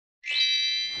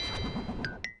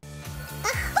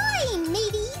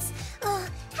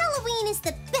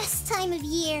time of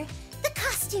year. The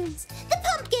costumes, the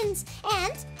pumpkins,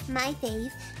 and, my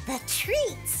fave, the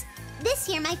treats. This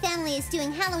year my family is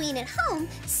doing Halloween at home,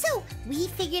 so we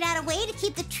figured out a way to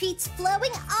keep the treats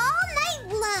flowing all night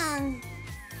long.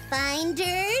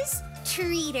 Finders,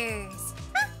 treaters.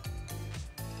 Huh?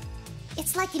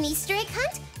 It's like an Easter egg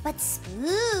hunt, but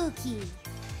spooky.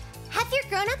 Have your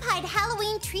grown-up hide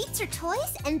Halloween treats or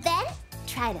toys and then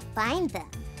try to find them.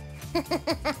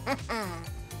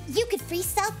 You could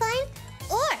freestyle find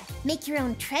or make your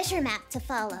own treasure map to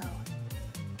follow.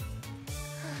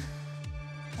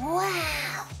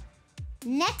 Wow!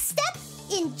 Next step,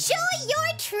 enjoy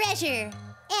your treasure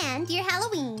and your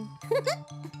Halloween.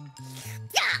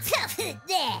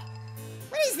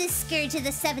 What is this scourge of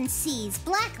the seven seas?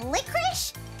 Black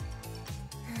licorice?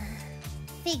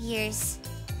 Figures.